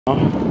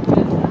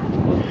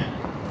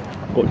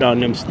Got down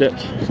them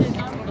steps.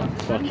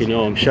 Fucking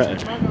hell, I'm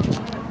shattered.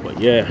 But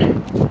yeah,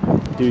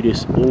 do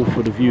this all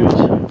for the viewers.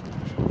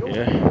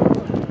 Yeah,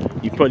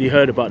 you probably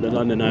heard about the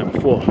London Eye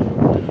before,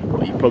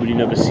 but you probably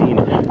never seen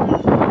it.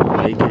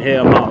 You can hear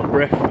I'm out of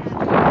breath.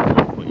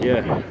 But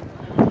yeah,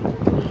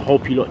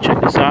 hope you lot check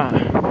this out.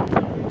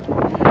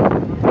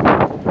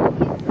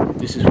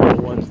 This is for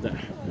the ones that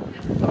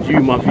view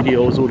my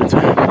videos all the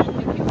time.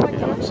 You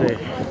know what I'm saying?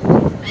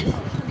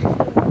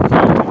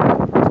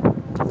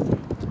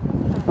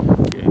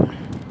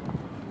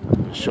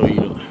 Show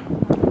you lot.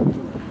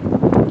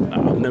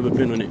 I've never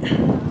been on it,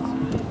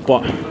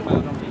 but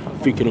I'm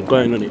thinking of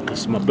going on it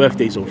because my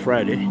birthday's on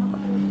Friday,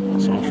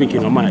 so I'm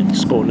thinking I might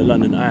just go on the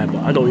London Eye.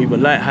 But I don't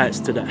even like heights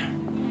to that.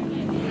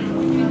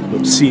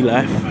 But Sea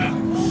Life,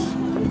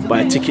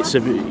 buy tickets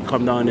if you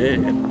come down there,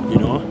 you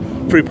know,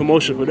 free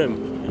promotion for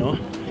them, you know.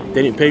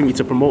 They didn't pay me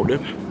to promote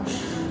them,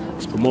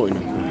 it's promoting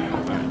them.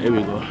 Right, here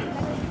we go.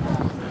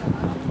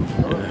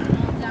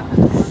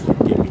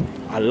 Yeah.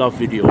 I love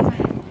video.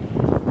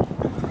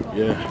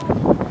 Yeah,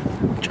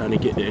 I'm trying to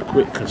get there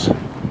quick because I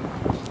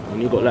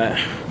only got like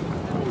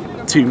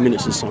 2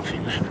 minutes or something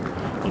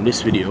on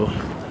this video.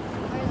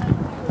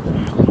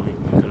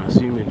 Can I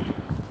zoom in?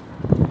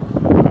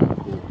 Alright,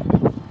 cool.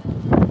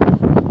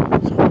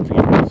 So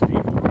hopefully most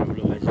people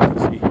realise you can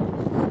see.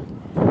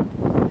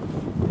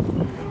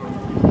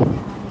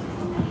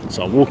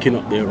 So I'm walking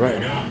up there right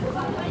now.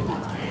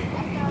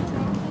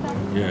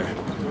 Yeah,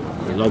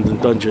 the London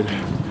Dungeon.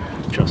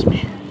 Trust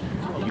me,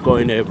 you go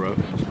in there, bro.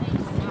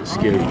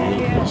 Scary,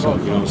 so,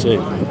 you know what I'm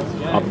saying?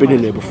 I've been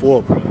in there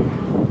before, bro.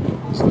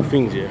 Some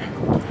things, yeah.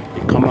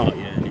 They come out,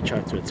 yeah, and they try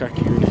to attack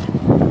you,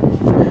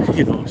 innit?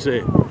 You know what I'm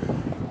saying?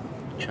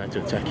 Try to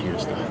attack you and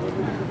stuff.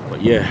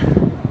 But yeah.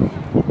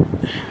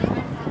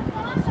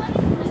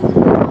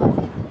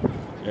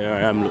 There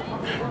I am, look.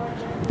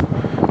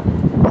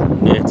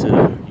 Near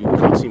to, you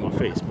can't see my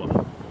face, but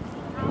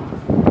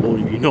all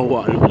of you know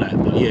what I look like.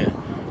 But yeah,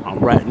 I'm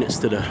right next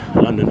to the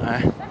London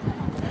Eye.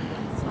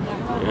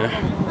 Yeah.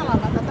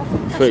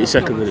 30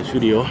 seconds of this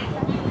video,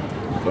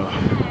 but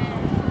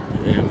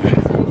yeah,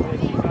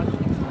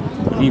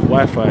 I need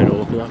Wi-Fi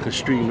though because I can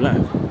stream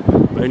live.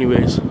 But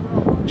anyways,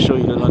 I'll show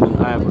you the London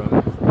Eye, bro.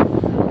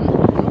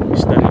 I'm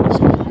standing this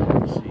way.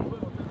 See,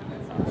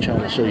 I'm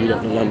trying to show you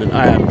that the London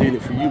Eye. I'm doing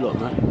it for you lot,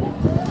 man.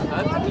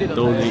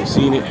 Those who ain't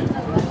seen it.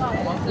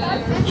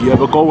 Did you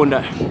ever go on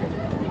that?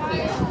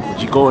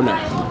 Did you go on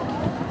that?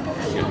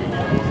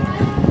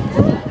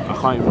 I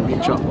can't even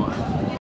reach up, but